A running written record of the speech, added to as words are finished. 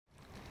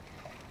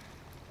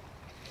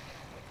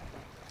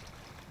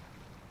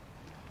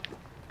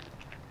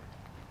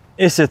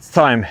Is it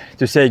time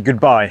to say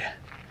goodbye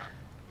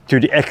to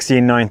the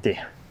XC90?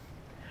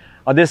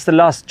 Is this the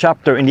last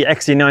chapter in the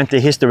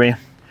XC90 history?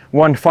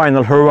 One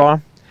final hurrah?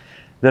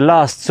 The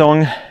last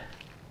song?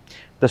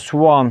 The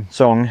swan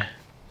song?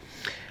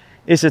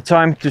 Is it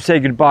time to say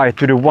goodbye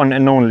to the one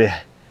and only,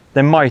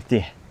 the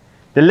mighty,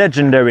 the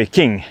legendary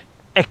king,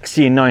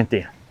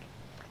 XC90?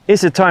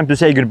 Is it time to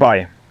say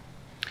goodbye?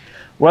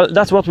 Well,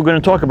 that's what we're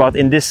going to talk about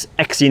in this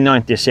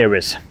XC90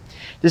 series.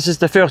 This is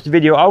the first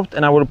video out,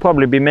 and I will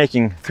probably be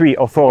making 3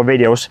 or 4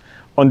 videos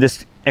on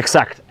this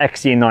exact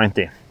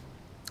XC90.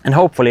 And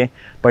hopefully,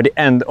 by the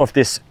end of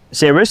this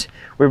series,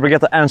 we will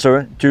get the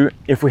answer to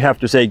if we have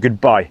to say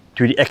goodbye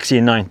to the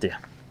XC90.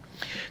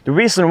 The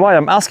reason why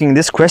I'm asking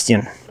this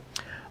question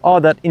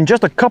are that in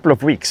just a couple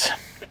of weeks,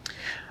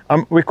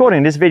 I'm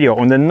recording this video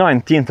on the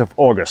 19th of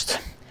August.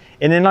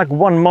 And in like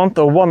 1 month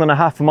or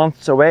 1.5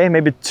 months away,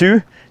 maybe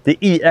 2, the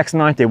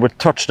EX90 will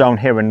touch down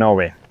here in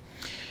Norway.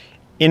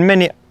 In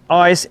many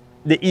eyes,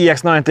 the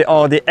EX90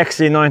 are the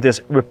XC90's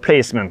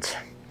replacement.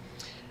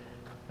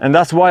 And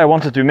that's why I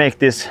wanted to make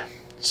this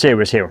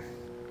series here.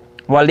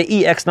 While the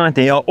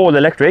EX90 are all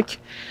electric,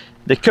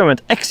 the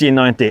current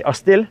XC90 are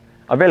still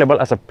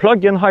available as a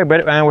plug-in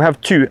hybrid, and we have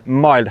 2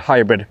 mild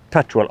hybrid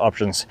petrol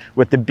options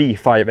with the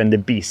B5 and the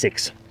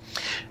B6.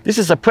 This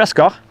is a press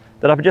car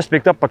that I've just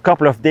picked up a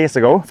couple of days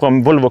ago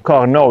from Volvo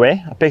Car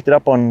Norway. I picked it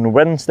up on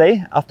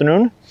Wednesday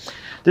afternoon.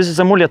 This is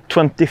a Model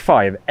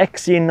 25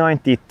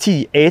 XC90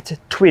 T8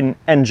 twin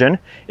engine.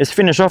 It's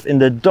finished off in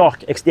the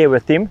dark exterior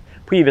theme,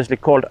 previously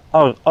called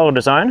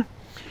R-design,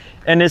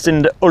 and it's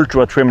in the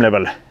ultra trim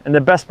level. And the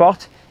best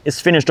part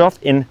is finished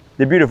off in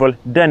the beautiful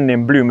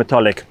denim blue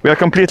metallic. We are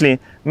completely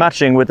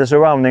matching with the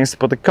surroundings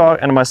for the car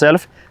and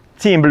myself.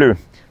 Team blue,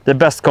 the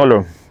best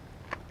color.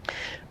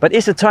 But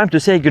is it time to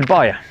say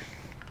goodbye?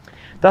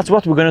 That's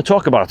what we're going to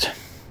talk about.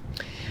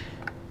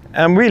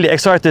 I'm really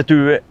excited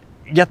to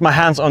get my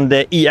hands on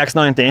the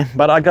EX90,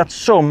 but I got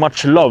so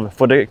much love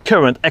for the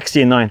current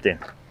XC90.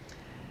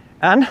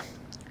 And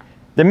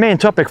the main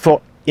topic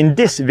for in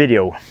this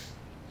video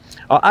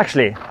are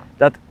actually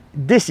that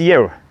this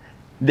year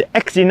the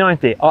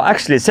XC90 are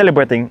actually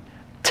celebrating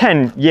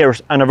 10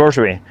 years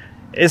anniversary.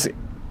 It's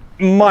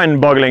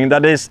mind-boggling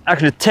that it's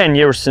actually 10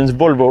 years since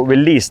Volvo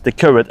released the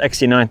current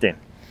XC90.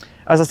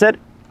 As I said,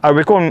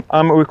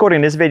 I'm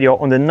recording this video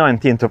on the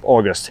 19th of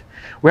August.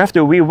 We have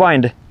to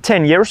rewind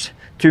 10 years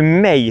to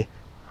May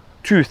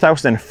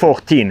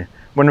 2014,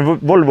 when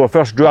Volvo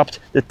first dropped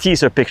the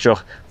teaser picture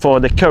for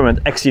the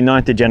current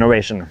XC90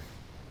 generation.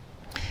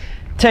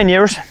 10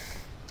 years.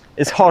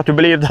 It's hard to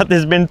believe that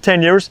it's been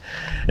 10 years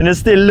and it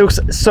still looks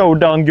so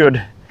darn good.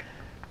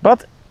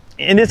 But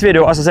in this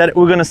video, as I said,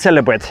 we're going to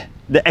celebrate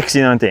the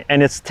XC90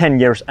 and its 10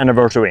 years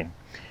anniversary.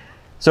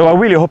 So I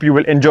really hope you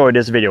will enjoy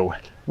this video.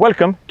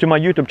 Welcome to my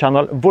YouTube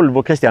channel,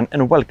 Volvo Christian,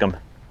 and welcome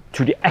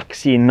to the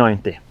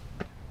XC90.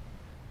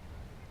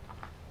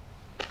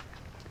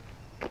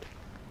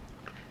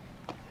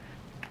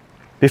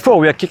 Before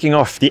we are kicking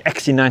off the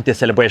XC90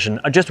 celebration,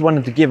 I just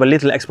wanted to give a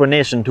little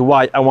explanation to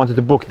why I wanted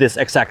to book this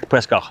exact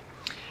press car.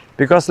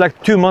 Because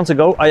like 2 months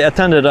ago, I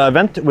attended an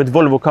event with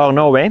Volvo Car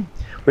Norway.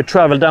 We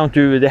traveled down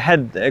to the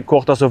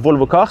headquarters of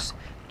Volvo Cars,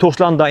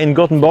 Torslanda in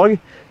Gothenburg,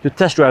 to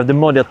test drive the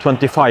Model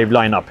 25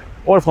 lineup.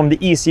 All from the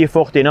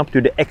EC40 up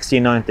to the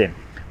XC90.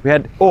 We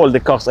had all the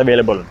cars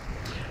available.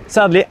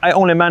 Sadly, I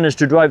only managed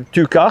to drive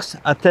 2 cars.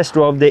 I test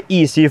drove the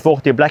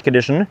EC40 Black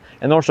Edition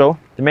and also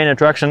the main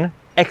attraction,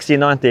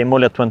 XC90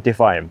 Model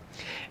 25.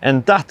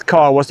 And that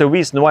car was the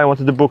reason why I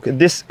wanted to book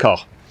this car.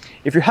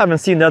 If you haven't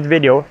seen that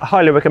video, I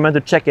highly recommend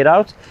to check it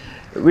out.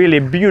 Really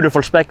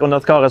beautiful spec on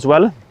that car as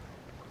well.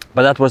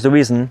 But that was the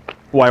reason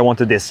why I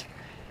wanted this.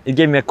 It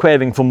gave me a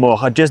craving for more.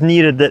 I just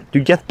needed to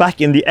get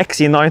back in the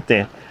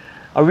XC90.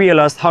 I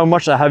realized how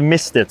much I have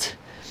missed it.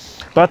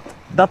 But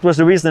that was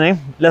the reasoning.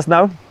 Let's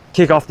now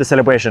kick off the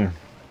celebration.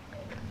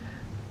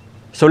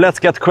 So let's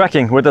get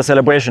cracking with the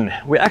celebration.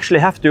 We actually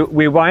have to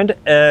rewind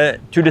to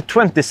the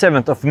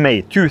 27th of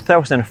May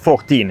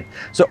 2014.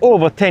 So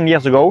over 10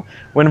 years ago,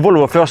 when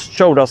Volvo first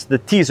showed us the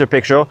teaser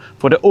picture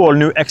for the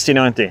all-new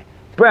XC90.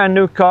 Brand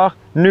new car,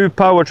 new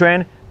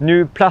powertrain,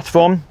 new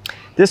platform.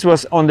 This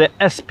was on the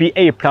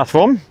SPA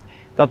platform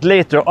that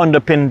later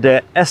underpinned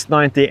the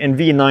S90 and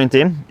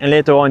V90, and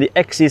later on the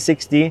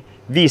XC60,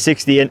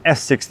 V60 and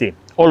S60,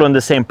 all on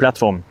the same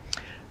platform.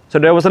 So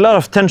there was a lot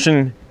of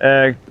tension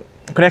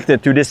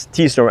connected to this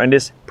teaser and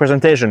this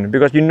presentation,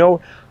 because you know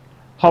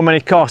how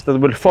many cars that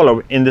will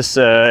follow in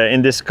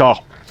this car.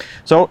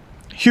 So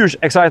huge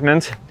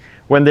excitement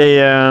when they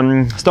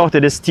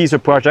started this teaser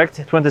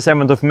project,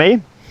 27th of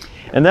May.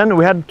 And then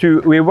we had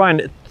to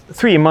rewind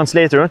 3 months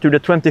later to the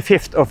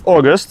 25th of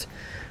August,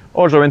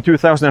 also in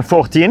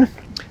 2014.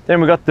 Then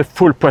we got the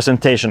full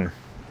presentation.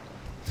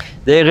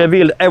 They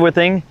revealed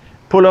everything,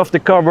 pulled off the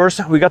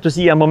covers. We got to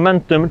see a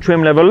momentum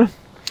trim level.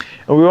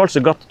 And we also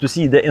got to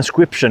see the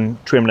inscription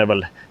trim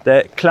level,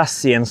 the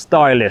classy and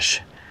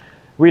stylish,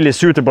 really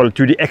suitable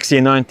to the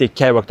XC90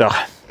 character.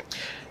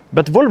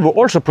 But Volvo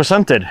also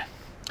presented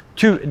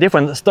 2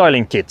 different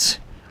styling kits,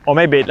 or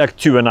maybe like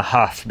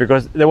 2.5,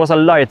 because there was a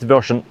light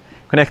version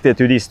connected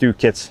to these two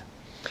kits.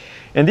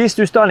 And these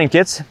two styling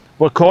kits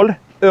were called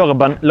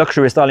Urban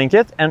Luxury Styling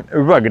Kit and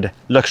Rugged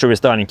Luxury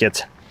Styling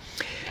Kit.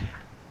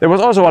 There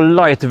was also a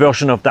light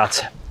version of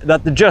that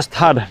just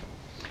had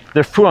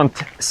the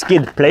front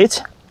skid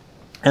plate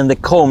and the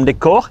chrome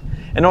decor,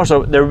 and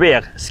also the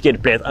rear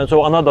skid plate, and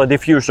so another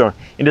diffuser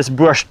in this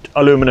brushed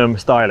aluminum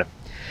style.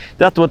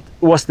 That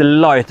was the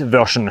light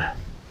version.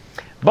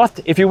 But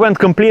if you went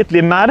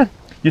completely mad,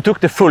 you took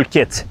the full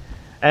kit.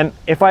 And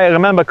if I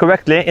remember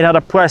correctly, it had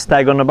a price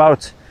tag on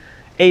about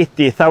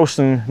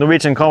 80,000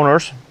 Norwegian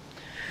kroners.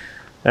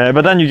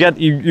 But then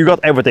you got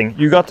everything.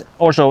 You got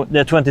also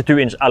the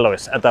 22-inch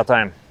alloys at that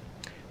time.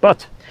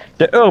 But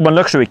the Urban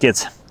Luxury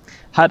kits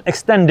had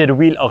extended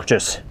wheel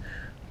arches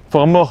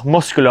for a more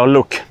muscular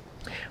look.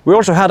 We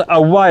also had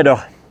a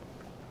wider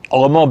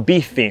or a more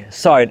beefy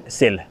side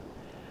sill.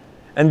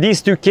 And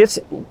these two kits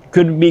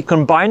could be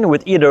combined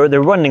with either the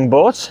running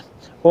boards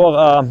or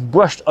a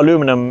brushed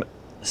aluminum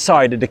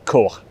side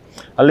decor.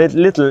 A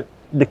little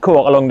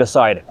decor along the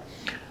side.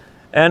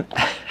 And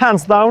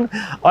hands down,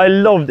 I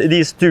loved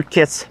these two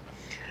kits.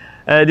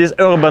 This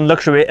Urban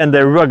Luxury and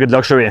the Rugged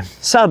Luxury.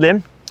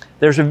 Sadly,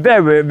 there's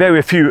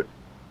very few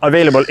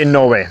available in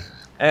Norway.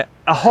 I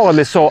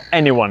hardly saw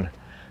anyone.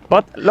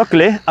 But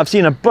luckily, I've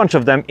seen a bunch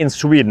of them in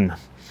Sweden.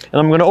 And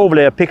I'm going to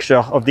overlay a picture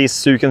of these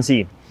so you can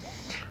see.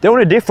 The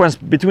only difference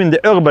between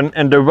the Urban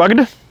and the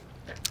Rugged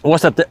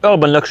was that the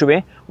Urban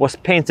Luxury was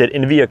painted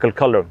in vehicle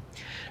color.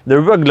 The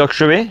Rugged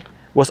Luxury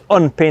was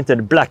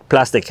unpainted black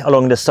plastic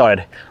along the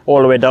side,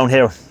 all the way down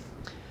here.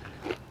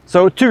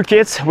 So two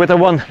kits with a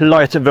one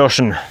light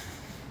version.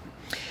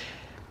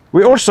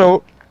 We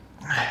also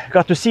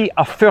got to see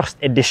a first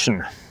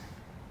edition.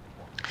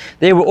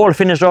 They were all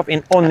finished off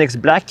in onyx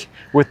black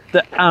with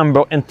the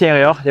amber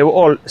interior. They were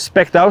all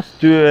specced out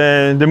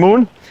to the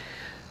moon.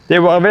 They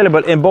were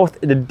available in both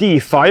the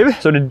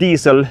D5, so the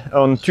diesel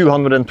on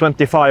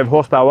 225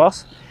 horsepower,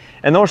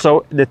 and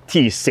also the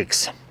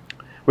T6.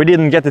 We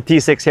didn't get the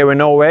T6 here in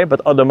Norway,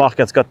 but other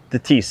markets got the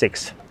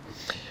T6.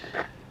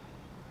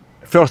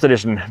 First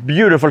edition,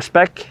 beautiful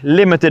spec,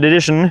 limited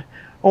edition,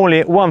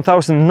 only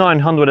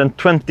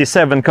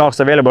 1,927 cars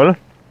available.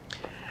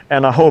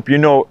 And I hope you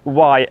know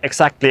why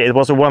exactly it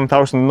was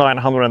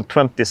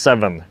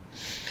 1,927.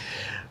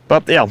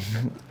 But yeah,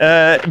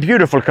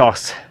 beautiful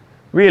cars.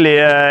 Really,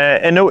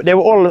 and they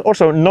were all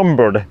also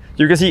numbered.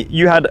 You can see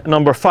you had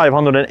number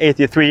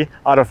 583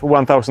 out of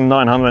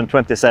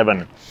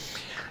 1,927.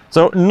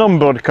 So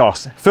numbered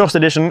cars, first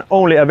edition,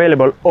 only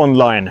available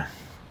online.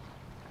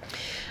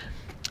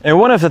 And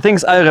one of the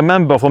things I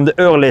remember from the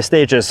early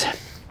stages,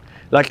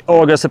 like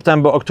August,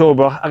 September,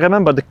 October, I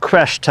remember the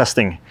crash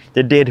testing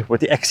they did with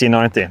the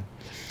XC90.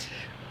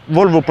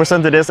 Volvo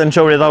presented this and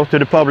showed it out to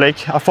the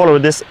public. I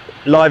followed this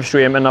live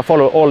stream and I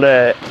followed all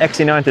the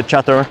XC90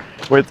 chatter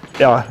with,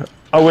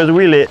 I was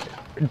really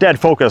dead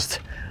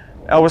focused.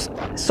 I was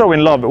so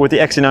in love with the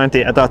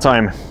XC90 at that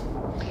time.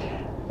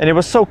 And it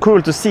was so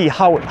cool to see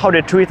how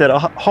they treated,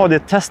 how they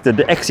tested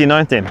the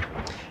XC90.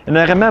 And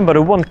I remember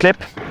the one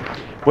clip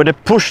where they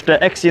pushed the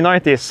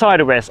XC90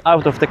 sideways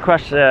out of the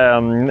crash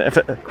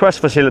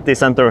facility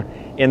center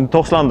in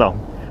Torslanda.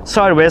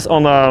 Sideways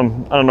on a,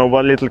 I don't know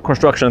what little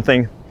construction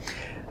thing.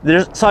 They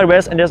just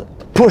sideways and just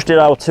pushed it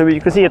out so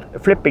you could see it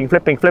flipping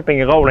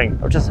and rolling.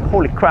 I was just,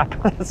 holy crap.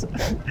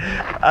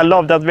 I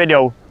love that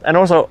video. And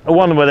also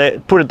one where they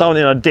put it down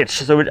in a ditch,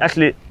 so it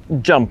actually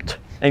jumped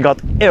and got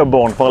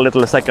airborne for a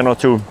little second or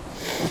two.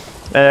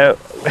 There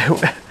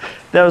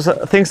was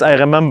things I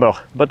remember.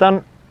 But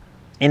then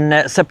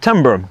in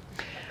September,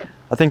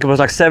 I think it was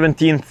like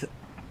 17th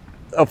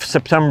of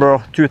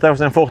September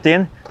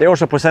 2014, they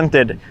also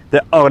presented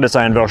the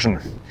R-design version.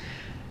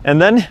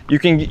 And then you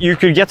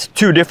could get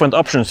two different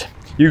options.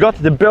 You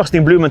got the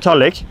bursting blue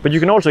metallic, but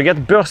you can also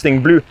get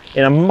bursting blue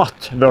in a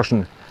matte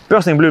version.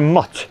 Bursting blue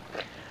matte.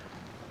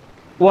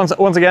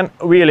 Once again,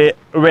 really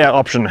rare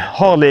option.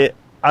 Hardly,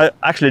 I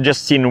actually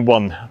just seen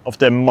one of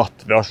the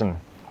matte version,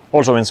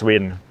 also in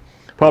Sweden.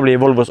 Probably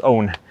Volvo's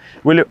own.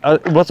 Really,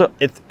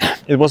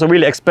 it was a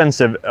really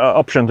expensive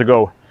option to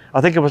go.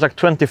 I think it was like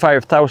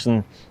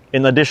 25,000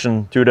 in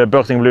addition to the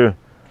bursting blue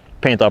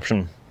paint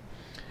option.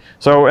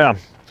 So yeah,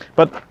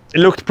 but it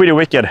looked pretty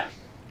wicked.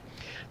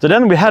 So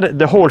then we had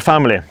the whole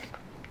family.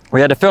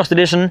 We had the first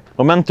edition,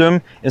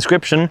 Momentum,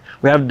 Inscription,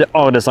 we have the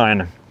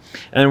R-design,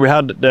 and we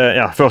had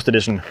the first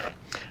edition.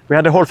 We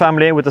had the whole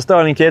family with the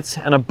styling kits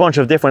and a bunch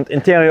of different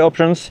interior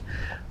options,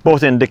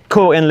 both in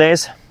decor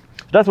inlays.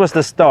 That was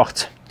the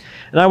start.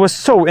 And I was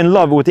so in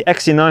love with the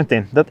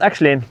XC90 that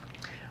actually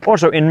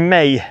also in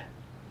May,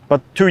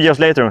 but 2 years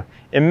later,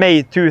 in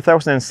May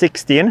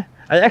 2016,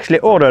 I actually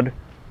ordered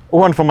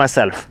one for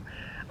myself.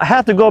 I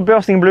had to go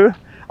bursting blue.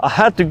 I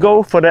had to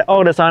go for the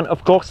R-design,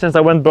 of course, since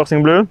I went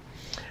bursting blue.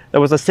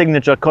 There was a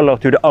signature color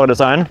to the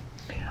R-design.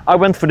 I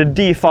went for the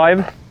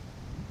D5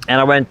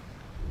 and I went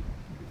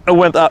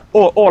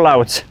all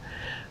out.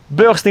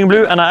 Bursting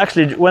blue, and I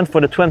actually went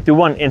for the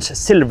 21-inch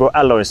silver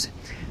alloys.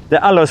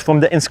 The alloys from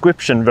the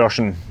Inscription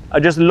version. I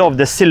just love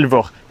the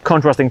silver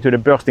contrasting to the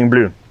bursting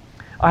blue.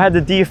 I had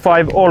the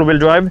D5 all-wheel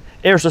drive,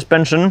 air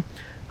suspension,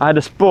 I had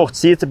a sport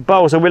seat,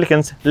 Bowser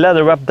Wilkins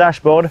leather wrapped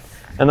dashboard,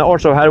 and I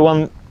also had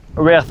one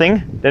rare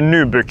thing, the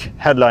new book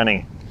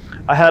headlining.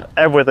 I had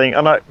everything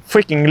and I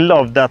freaking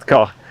loved that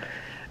car.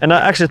 And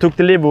I actually took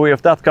delivery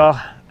of that car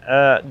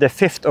the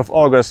 5th of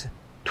August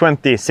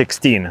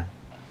 2016.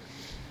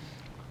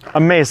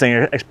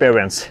 Amazing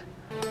experience.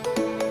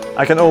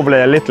 I can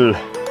overlay a little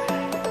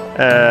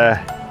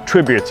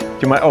tribute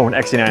to my own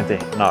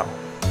XC90 now.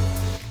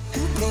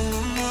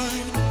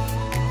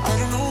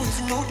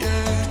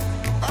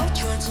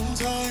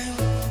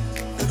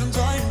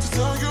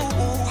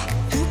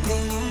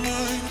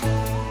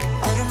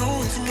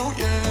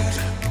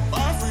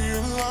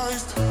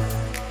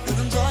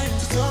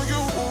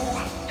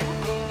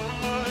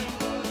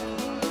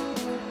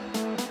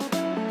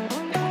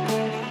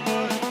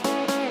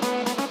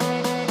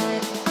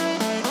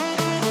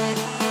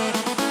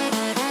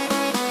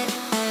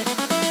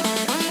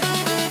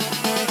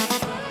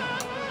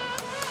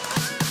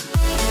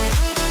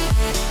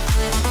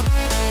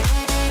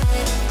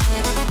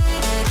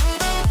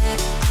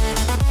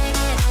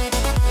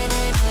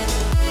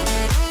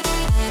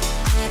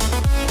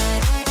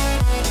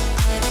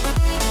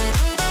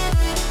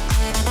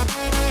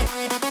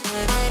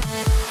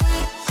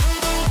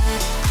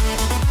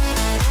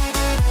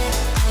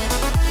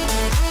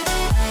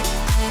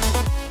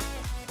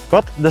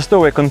 But the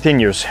story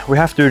continues. We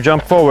have to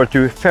jump forward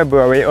to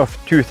February of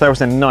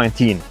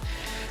 2019.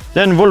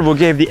 Then Volvo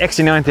gave the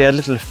XC90 a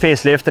little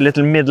facelift, a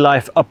little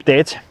midlife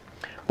update,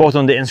 both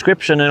on the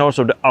inscription and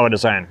also the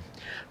R-design.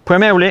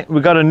 Primarily,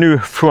 we got a new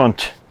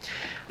front.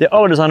 The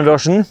R-design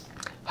version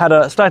had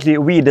a slightly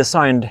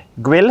redesigned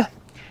grille.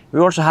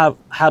 We also have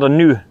had a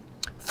new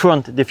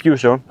front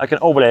diffuser. I can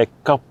overlay a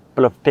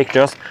couple of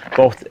pictures,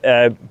 both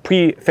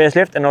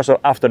pre-facelift and also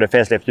after the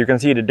facelift. You can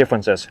see the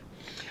differences.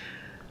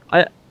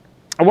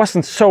 I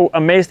wasn't so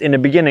amazed in the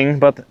beginning,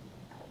 but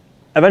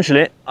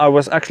eventually I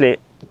was actually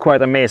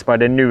quite amazed by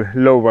the new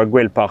lower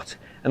grille part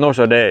and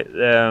also the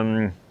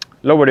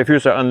lower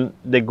diffuser and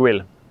the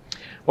grille.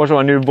 Also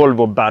a new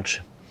Volvo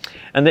badge.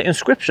 And the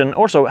inscription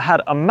also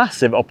had a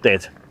massive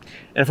update.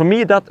 And for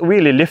me that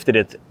really lifted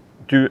it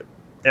to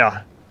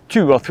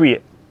 2 or 3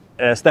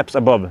 steps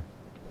above.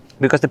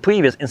 Because the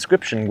previous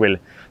inscription grille,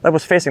 that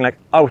was facing like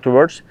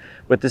outwards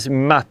with this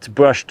matte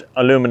brushed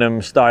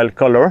aluminum style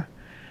color.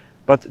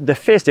 But the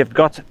facelift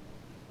got,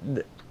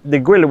 the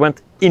grille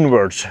went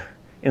inwards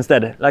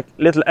instead, like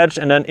little edge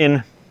and then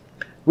in,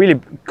 really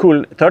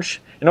cool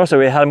touch. And also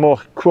we had more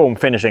chrome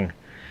finishing.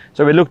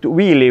 So it looked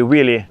really,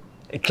 really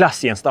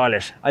classy and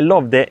stylish. I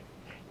love the,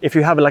 if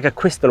you have like a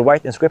crystal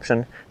white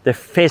inscription, the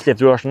facelift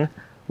version,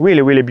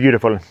 really, really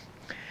beautiful.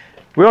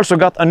 We also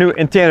got a new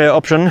interior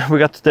option. We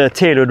got the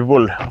tailored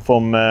wool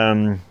from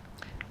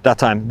that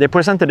time. They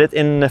presented it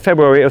in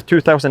February of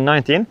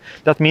 2019.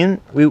 That means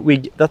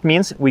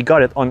we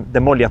got it on the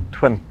Model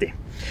 20.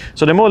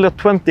 So the Model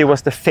 20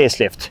 was the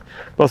facelift,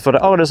 both for the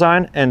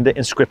R-design and the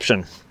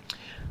inscription.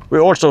 We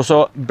also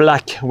saw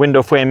black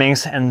window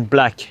framings and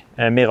black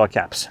mirror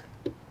caps.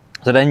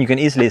 So then you can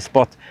easily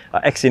spot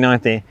a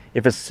XC90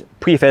 if it's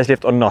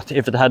pre-facelift or not,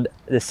 if it had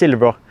the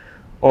silver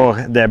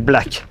or the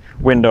black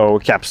window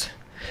caps,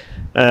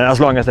 as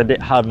long as they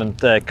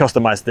haven't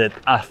customized it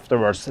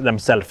afterwards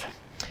themselves.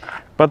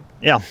 But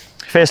yeah,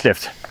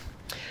 facelift.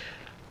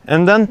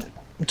 And then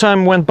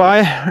time went by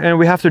and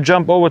we have to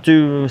jump over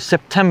to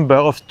September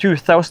of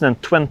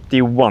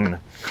 2021.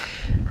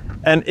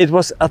 And it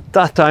was at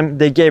that time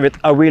they gave it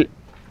a real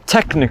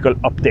technical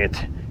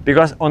update.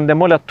 Because on the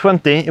Model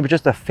 20 it was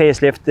just a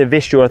facelift, the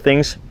visual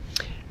things,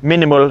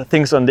 minimal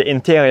things on the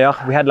interior.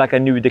 We had like a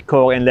new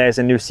decor inlays,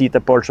 a new seat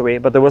upholstery,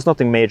 but there was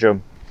nothing major.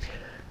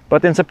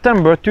 But in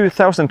September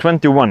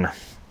 2021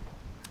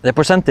 they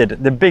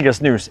presented the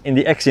biggest news in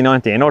the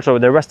XC90 and also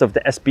the rest of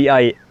the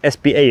SPA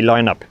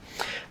lineup.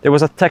 There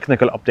was a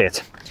technical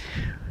update.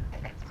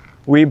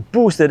 We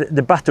boosted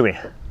the battery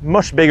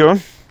much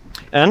bigger,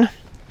 and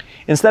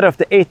instead of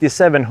the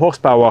 87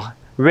 horsepower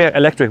rear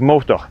electric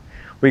motor,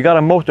 we got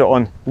a motor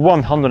on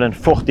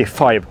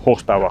 145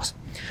 horsepower.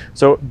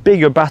 So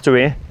bigger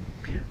battery,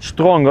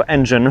 stronger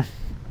engine.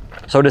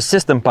 So the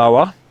system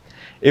power,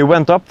 it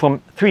went up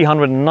from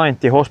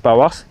 390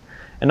 horsepower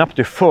and up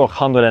to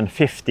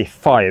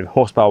 455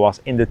 horsepower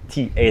in the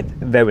T8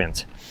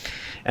 variant.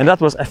 And that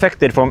was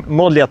affected from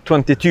Model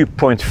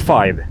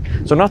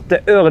 22.5. So not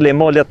the early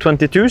Model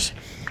 22s,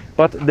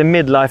 but the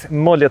midlife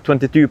Model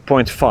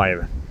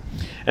 22.5.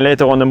 And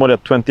later on the Model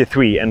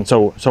 23 and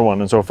so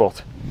on and so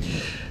forth.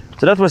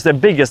 So that was the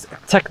biggest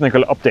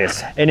technical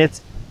updates. And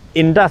it's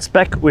in that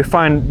spec we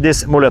find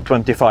this Model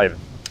 25.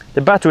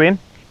 The battery,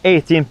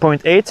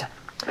 18.8.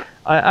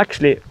 I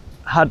actually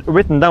had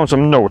written down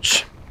some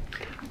notes.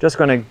 Just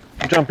gonna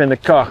jump in the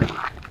car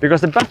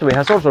because the battery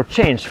has also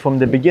changed from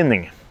the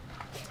beginning.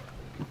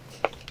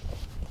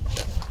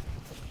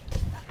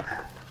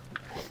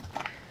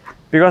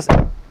 Because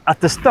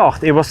at the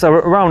start it was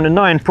around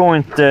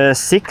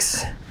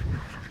 9.6.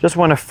 Just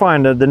want to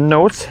find the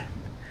notes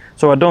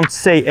so I don't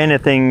say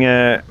anything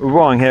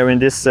wrong here in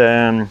this.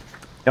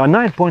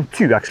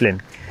 9.2 actually.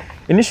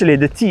 Initially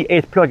the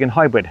T8 plug-in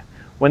hybrid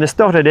When they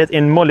started it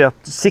in model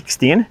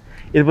 16,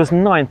 it was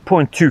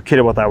 9.2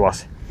 kilowatt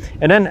hours.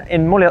 And then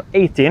in model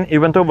 18, it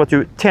went over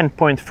to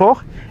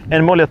 10.4,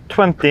 and model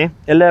 20,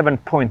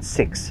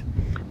 11.6.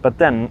 But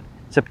then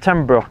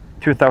September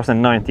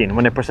 2019,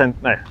 when they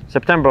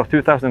September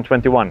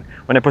 2021,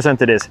 when they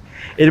presented this,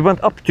 it went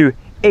up to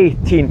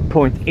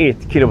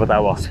 18.8 kilowatt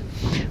hours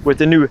with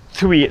the new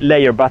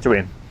 3-layer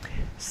battery.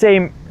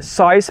 Same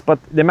size, but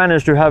they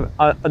managed to have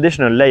an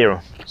additional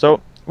layer. So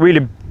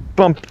really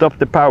bumped up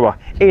the power,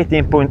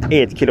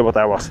 18.8 kilowatt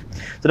hours.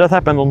 So that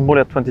happened on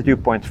model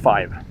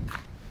 22.5.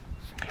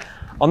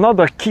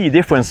 Another key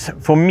difference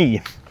for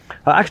me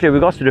actually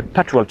regards to the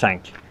petrol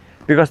tank,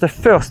 because the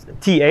first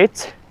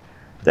T8,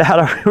 they had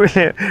a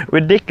really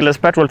ridiculous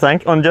petrol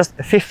tank on just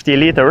 50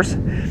 liters,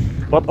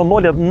 but on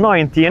model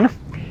 19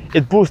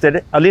 it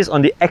boosted, at least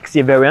on the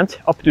XC variant,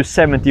 up to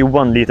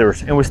 71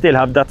 liters, and we still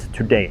have that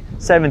today,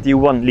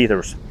 71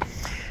 liters.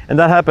 And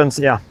that happens,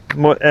 yeah,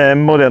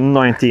 model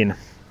 19.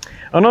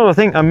 Another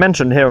thing I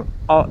mentioned here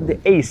are the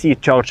AC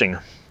charging.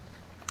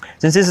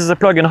 Since this is a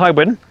plug-in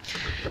hybrid,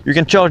 you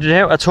can charge it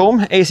here at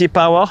home, AC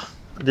power,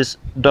 this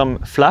dumb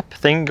flap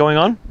thing going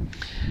on.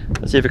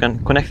 Let's see if we can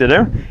connect it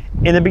there.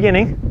 In the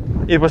beginning,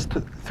 it was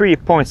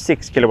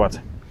 3.6 kilowatts.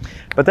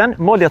 But then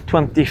model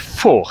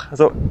 24,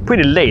 so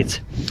pretty late,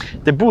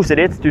 they boosted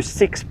it to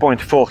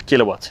 6.4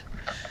 kilowatts.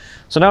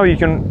 So now you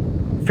can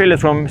fill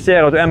it from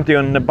 0 to empty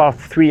in about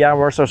 3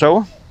 hours or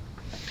so.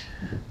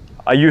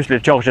 I usually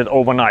charge it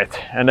overnight,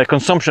 and the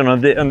consumption on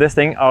this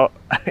thing are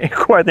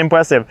quite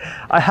impressive.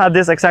 I had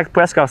this exact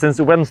press car since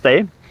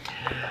Wednesday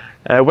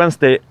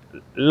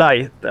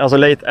late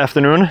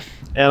afternoon,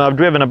 and I've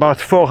driven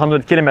about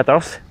 400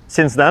 kilometers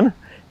since then.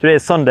 Today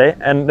is Sunday,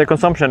 and the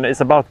consumption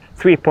is about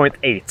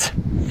 3.8.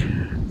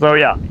 So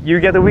yeah, you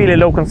get a really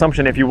low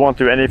consumption if you want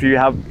to, and if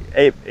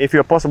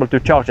you're possible to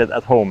charge it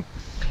at home.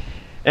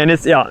 And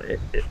it's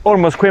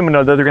almost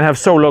criminal that you can have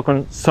so low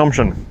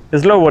consumption.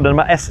 It's lower than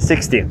my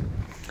S60.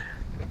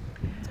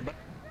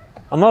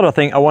 Another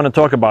thing I want to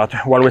talk about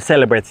while we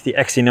celebrate the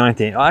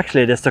XC90 are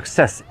actually the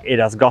success it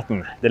has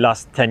gotten the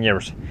last 10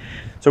 years.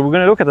 So we're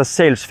going to look at the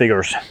sales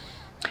figures.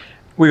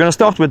 We're going to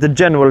start with the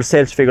general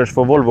sales figures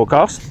for Volvo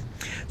cars.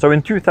 So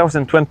in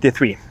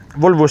 2023,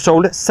 Volvo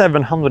sold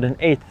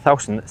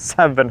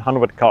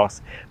 708,700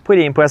 cars.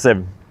 Pretty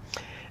impressive.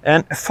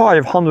 And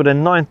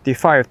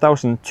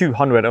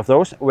 595,200 of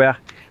those were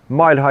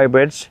mild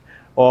hybrids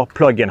or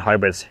plug-in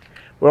hybrids.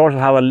 We also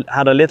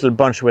had a little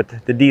bunch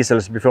with the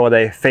diesels before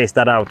they phased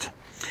that out.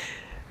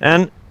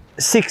 And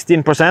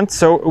 16%,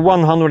 so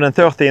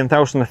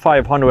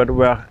 113,500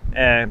 were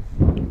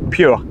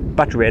pure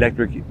battery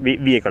electric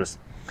vehicles,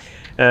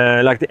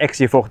 like the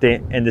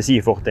XC40 and the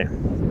C40.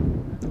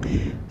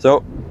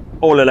 So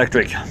all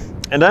electric.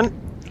 And then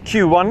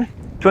Q1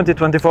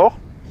 2024,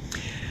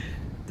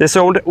 they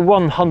sold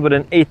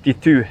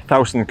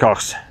 182,000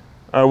 cars,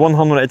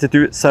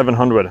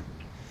 182,700.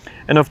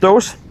 And of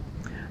those,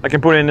 I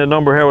can put in the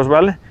number here as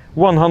well,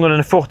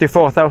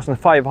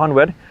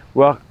 144,500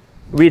 were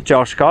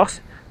recharge cars,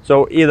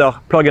 so either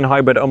plug-in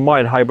hybrid or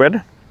mild hybrid.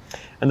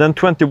 And then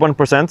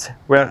 21%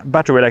 were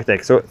battery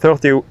electric, so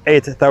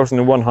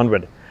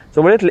 38,100.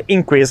 So a little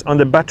increase on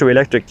the battery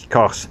electric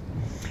cars.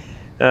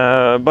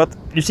 But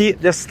you see,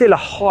 there's still a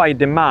high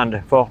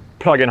demand for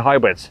plug-in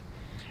hybrids.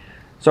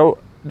 So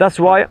that's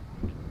why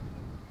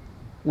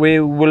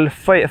we will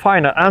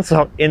find an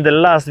answer in the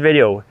last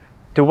video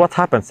to what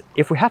happens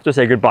if we have to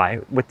say goodbye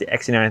with the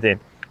XC90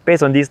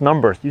 based on these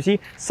numbers. You see,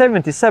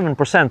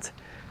 77%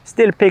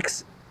 still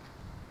picks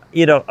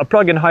either a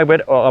plug-in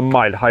hybrid or a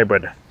mild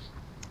hybrid.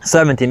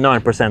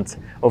 79%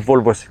 of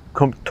Volvo's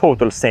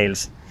total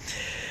sales.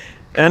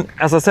 And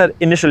as I said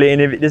initially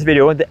in this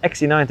video, the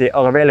XC90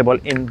 are available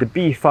in the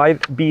B5,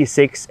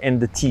 B6 and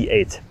the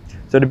T8.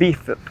 So the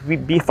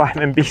B5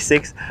 and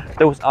B6,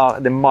 those are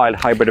the mild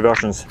hybrid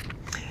versions.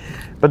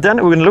 But then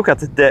we're going to look at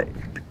the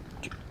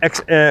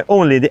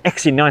only the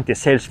XC90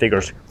 sales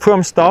figures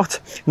from start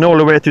and all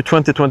the way to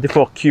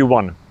 2024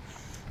 Q1.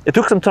 It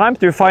took some time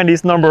to find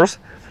these numbers,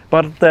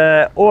 but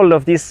all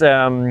of these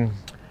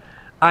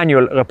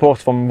annual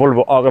reports from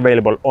Volvo are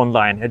available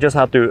online. I just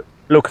had to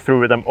look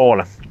through them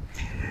all.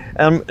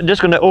 I'm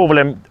just going to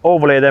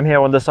overlay them here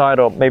on the side,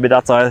 or maybe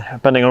that side,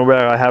 depending on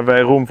where I have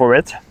room for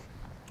it.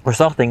 We're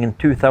starting in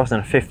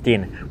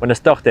 2015, when it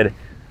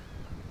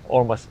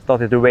almost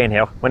started to rain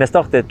here, when I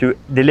started to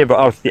deliver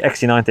out the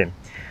XC90.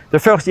 The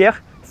first year,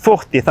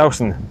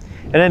 40,000.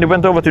 And then it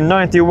went over to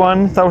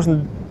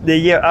 91,000 the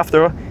year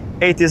after,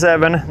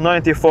 87,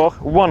 94,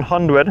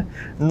 100,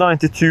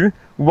 92,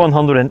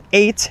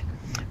 108,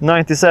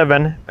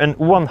 97 and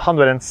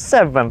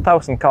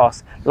 107,000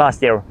 cars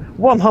last year.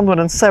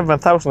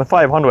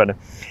 107,500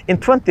 in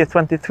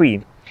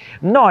 2023,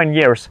 9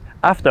 years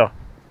after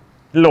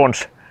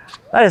launch.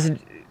 That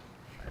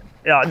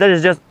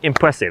is just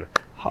impressive.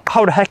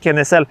 How the heck can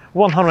they sell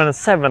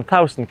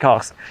 107,000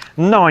 cars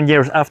 9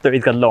 years after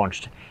it got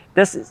launched?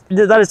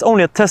 That is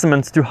only a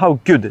testament to how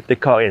good the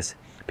car is.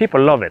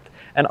 People love it,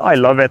 and I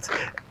love it.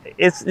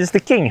 It's the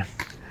king.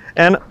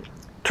 And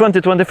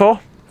 2024,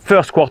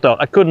 first quarter.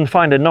 I couldn't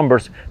find the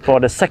numbers for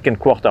the second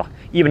quarter,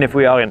 even if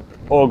we are in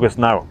August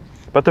now.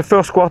 But the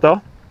first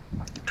quarter,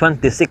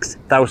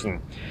 26,000.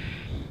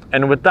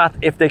 And with that,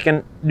 if they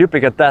can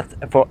duplicate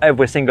that for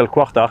every single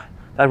quarter,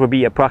 that would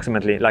be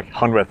approximately like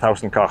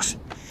 100,000 cars.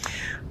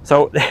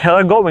 So they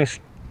are going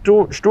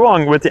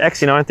strong with the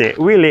XC90.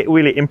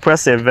 Really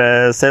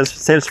impressive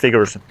sales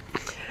figures.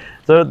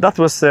 So that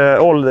was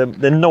all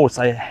the notes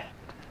I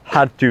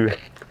had to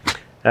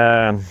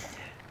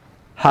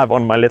have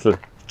on my little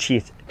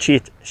cheat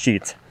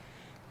sheet.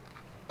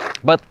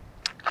 But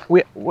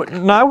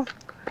now,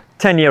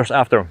 10 years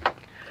after,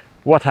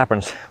 what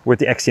happens with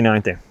the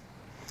XC90?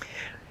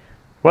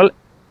 Well,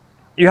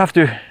 you have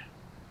to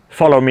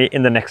follow me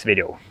in the next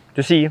video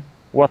to see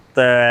what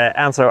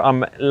answer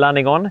I'm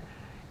landing on.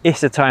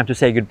 Is it time to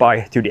say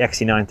goodbye to the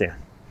XC90?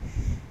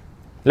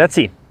 Let's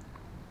see.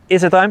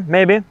 Is it time?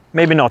 Maybe,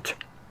 maybe not.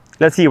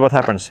 Let's see what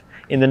happens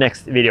in the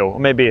next video, or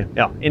maybe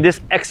in this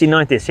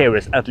XC90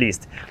 series at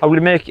least. I will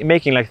be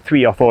making like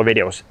 3 or 4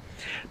 videos.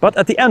 But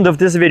at the end of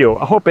this video,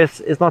 I hope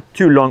it's not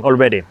too long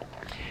already,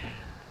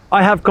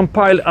 I have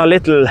compiled a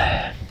little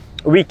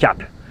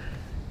recap,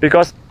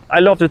 because I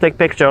love to take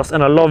pictures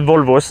and I love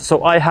Volvos,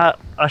 so I have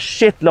a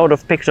shitload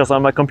of pictures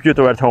on my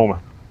computer at home.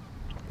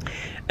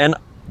 And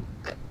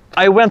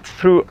I went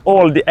through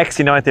all the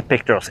XC90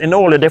 pictures in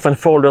all the different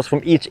folders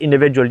from each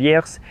individual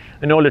years,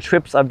 and all the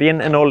trips I've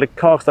been and all the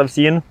cars I've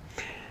seen.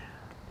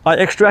 I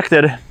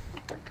extracted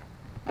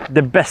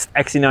the best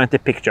XC90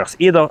 pictures,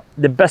 either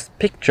the best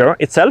picture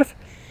itself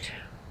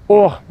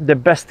or the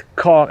best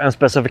car and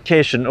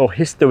specification or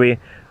history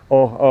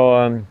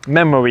or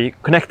memory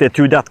connected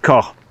to that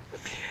car,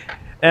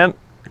 and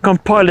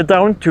compiled it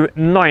down to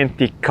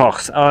 90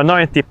 cars,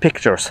 90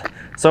 pictures.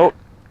 So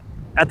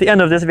at the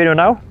end of this video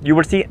now, you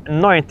will see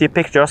 90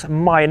 pictures,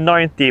 my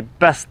 90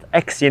 best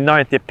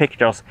XC90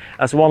 pictures,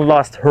 as one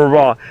last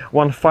hurrah,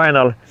 one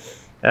final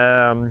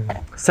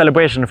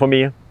celebration for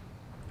me.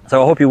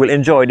 So I hope you will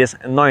enjoy this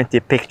 90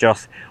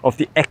 pictures of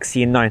the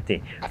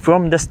XC90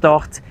 from the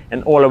start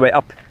and all the way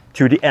up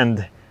to the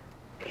end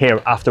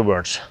here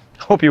afterwards.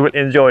 Hope you will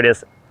enjoy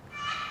this.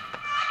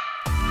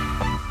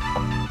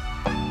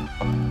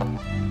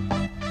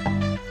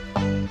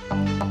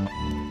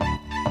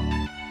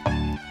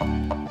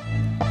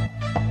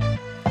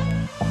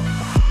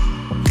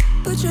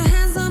 Put your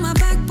hands on my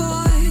back,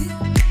 boy.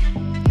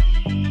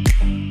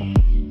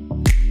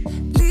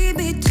 Lead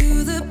me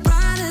to the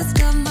brightest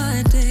of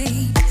my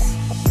days.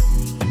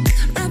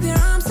 Wrap your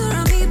arms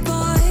around me,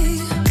 boy.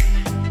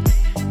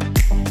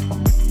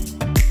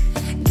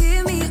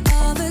 Give me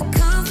all the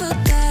comfort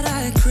that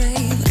I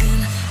crave,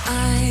 and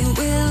I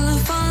will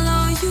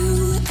follow you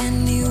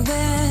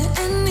anywhere,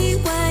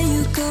 anywhere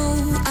you go.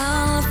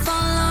 I'll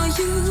follow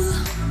you,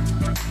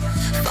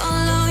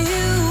 follow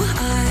you.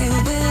 I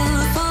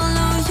will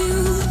follow you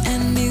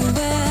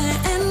anywhere,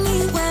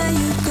 anywhere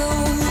you go.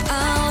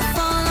 I'll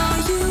follow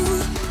you,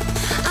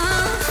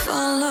 I'll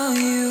follow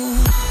you.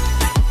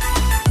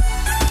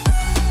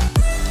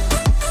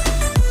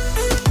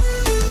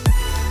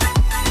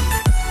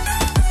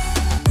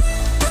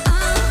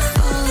 I'll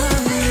follow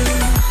you.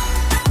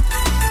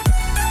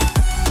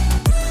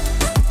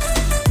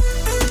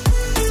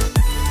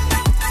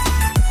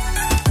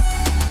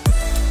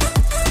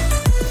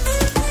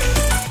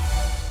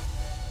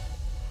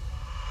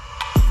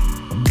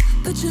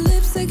 Put your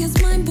lips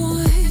against mine,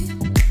 boy.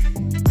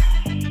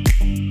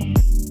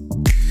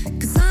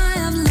 'Cause I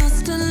have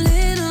lost a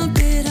little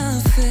bit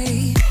of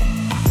faith.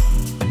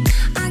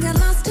 I got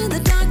lost in the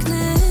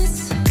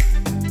darkness.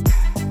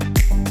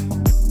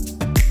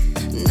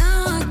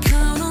 Now I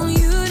count on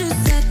you to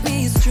set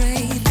me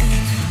straight.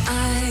 I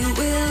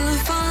will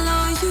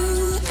follow you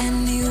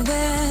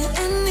anywhere,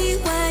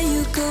 anywhere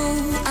you go.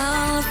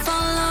 I'll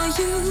follow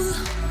you,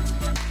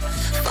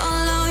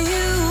 follow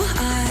you. I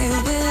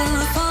will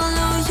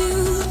follow you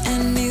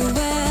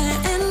anywhere,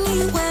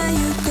 anywhere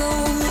you go.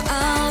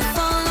 I'll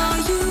follow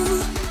you,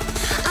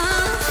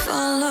 I'll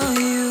follow you. I'll follow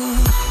you.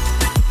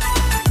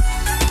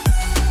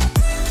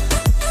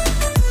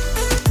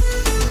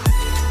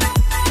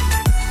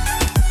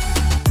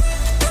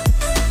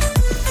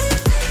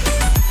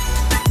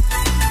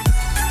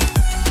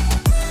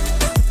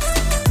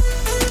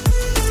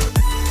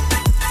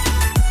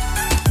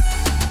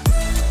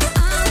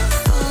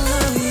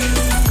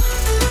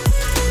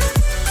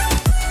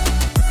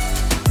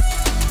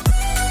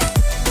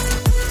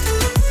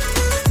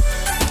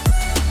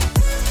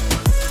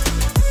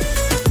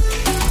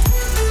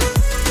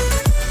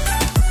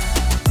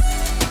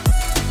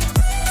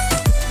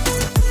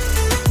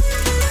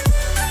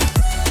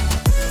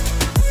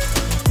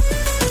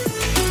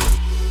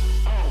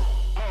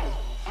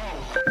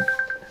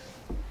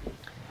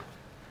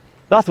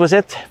 That was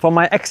it for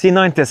my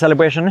XC90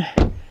 celebration.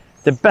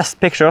 The best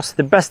pictures,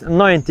 the best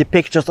 90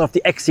 pictures of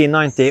the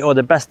XC90, or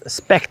the best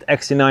spec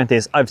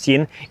XC90s I've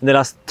seen in the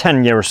last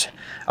 10 years.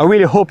 I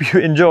really hope you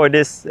enjoyed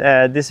this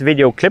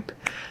video clip.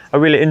 I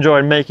really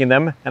enjoyed making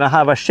them, and I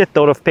have a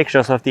shitload of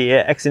pictures of the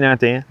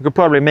XC90. I could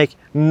probably make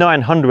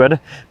 900,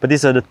 but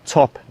these are the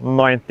top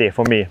 90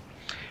 for me.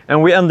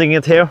 And we're ending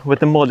it here with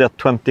the model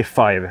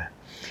 25.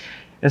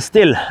 And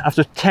still,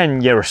 after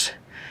 10 years,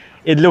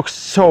 it looks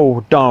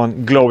so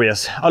darn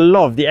glorious. I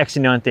love the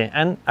XC90,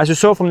 and as you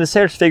saw from the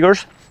sales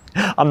figures,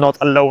 I'm not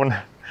alone.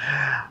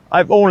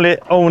 I've only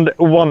owned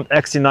one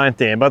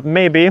XC90, but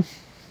maybe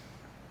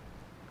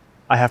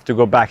I have to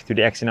go back to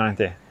the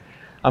XC90.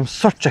 I'm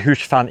such a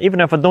huge fan. Even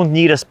if I don't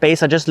need a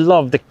space, I just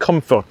love the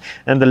comfort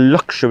and the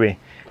luxury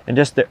and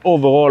just the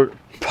overall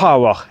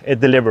power it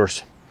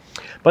delivers.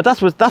 But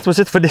that was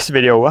it for this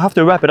video. I have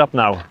to wrap it up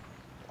now.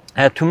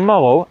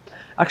 Tomorrow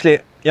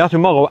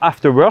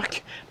after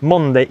work,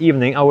 Monday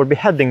evening, I will be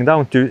heading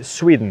down to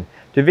Sweden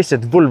to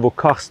visit Volvo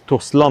Cars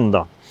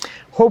Torslanda.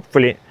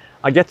 Hopefully,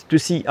 I get to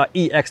see a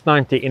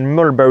EX90 in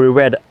mulberry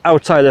red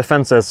outside the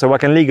fences, so I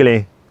can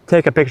legally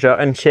take a picture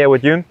and share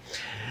with you.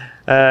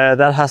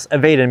 That has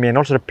evaded me, and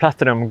also the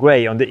platinum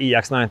grey on the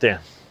EX90.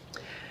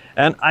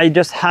 And I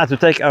just had to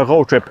take a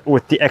road trip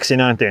with the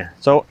XC90.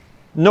 So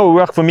no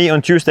work for me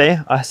on Tuesday.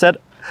 I said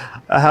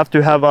I have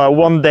to have a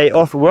 1 day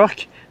off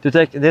work to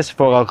take this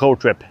for a road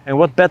trip. And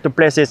what better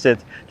place is it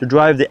to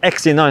drive the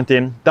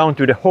XC90 down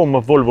to the home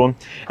of Volvo,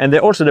 and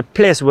also the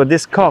place where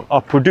this car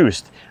are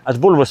produced, at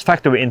Volvo's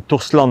factory in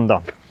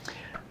Torslanda.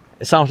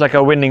 It sounds like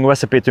a winning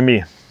recipe to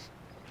me.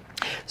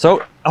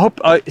 So I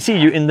hope I see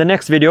you in the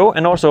next video,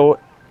 and also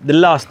the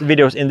last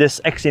videos in this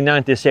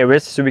XC90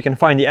 series, so we can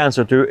find the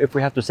answer to if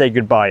we have to say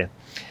goodbye.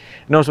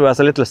 And also as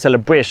a little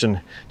celebration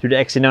to the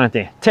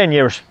XC90, 10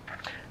 years.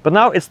 But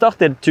now it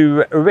started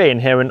to rain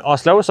here in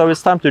Oslo, so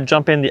it's time to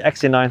jump in the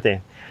XC90.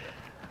 I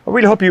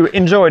really hope you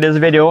enjoyed this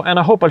video, and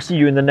I hope I'll see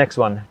you in the next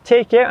one.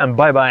 Take care and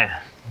bye bye.